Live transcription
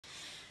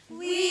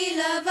We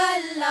love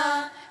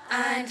Allah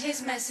and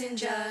His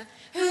Messenger,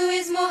 who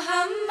is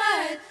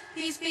Muhammad,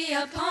 peace be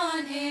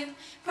upon him.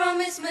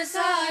 Promised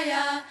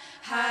Messiah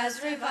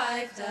has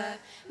revived the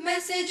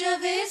message of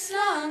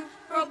Islam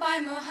brought by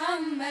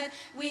Muhammad.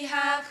 We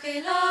have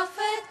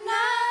Khilafat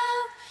now,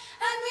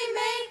 and we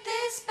make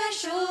this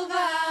special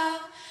vow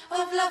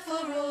of love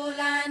for all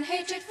and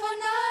hatred for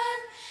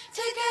none.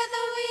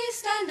 Together we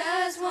stand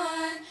as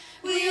one.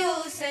 We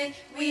all say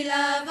we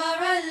love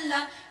our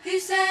Allah, who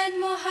sent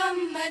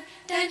Muhammad,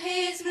 then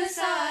his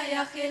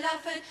Messiah.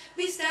 Khilafat,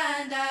 we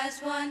stand as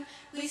one,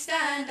 we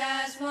stand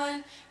as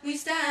one, we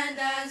stand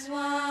as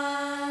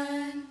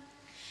one.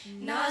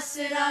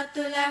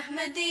 Nasiratul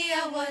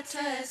Ahmadiyya, what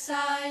a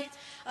sight!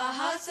 Our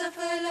hearts are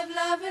full of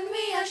love and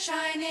we are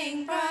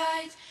shining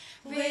bright,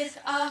 with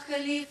our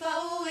Khalifa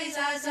always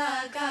as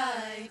our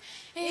guide.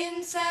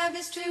 In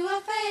service to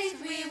our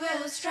faith we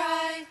will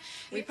strive.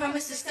 We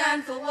promise to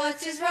stand for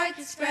what is right,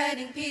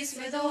 spreading peace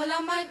with all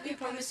our might. We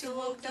promise to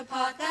walk the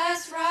path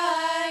that's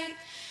right.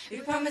 We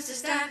promise to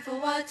stand for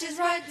what is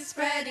right,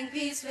 spreading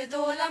peace with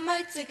all our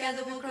might.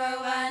 Together we'll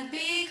grow and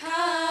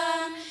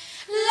become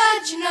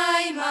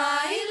Lajna,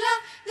 Imaillah,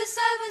 the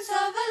servants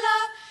of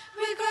Allah.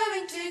 We're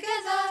growing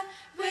together,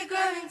 we're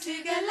growing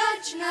together.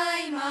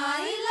 Lajna,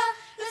 Imaillah,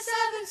 the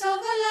servants of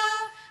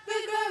Allah.